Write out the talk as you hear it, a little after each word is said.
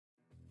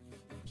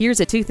Here's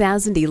a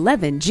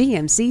 2011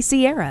 GMC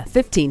Sierra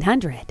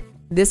 1500.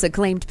 This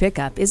acclaimed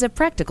pickup is a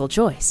practical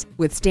choice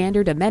with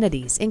standard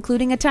amenities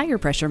including a tire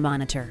pressure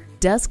monitor,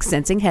 dusk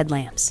sensing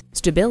headlamps,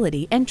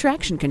 stability and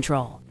traction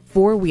control,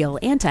 four-wheel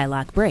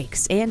anti-lock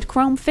brakes, and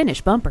chrome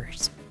finish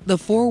bumpers. The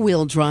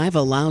four-wheel drive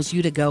allows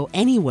you to go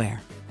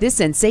anywhere. This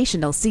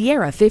sensational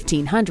Sierra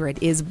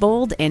 1500 is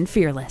bold and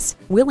fearless,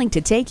 willing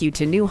to take you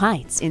to new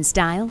heights in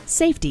style,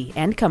 safety,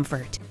 and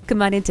comfort.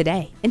 Come on in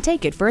today and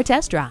take it for a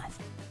test drive.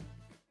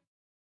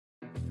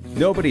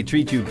 Nobody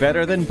treats you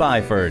better than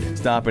Byford.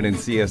 Stop in and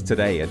see us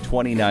today at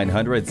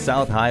 2900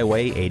 South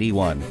Highway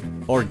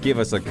 81 or give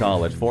us a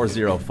call at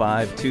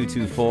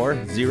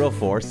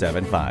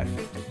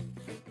 405-224-0475.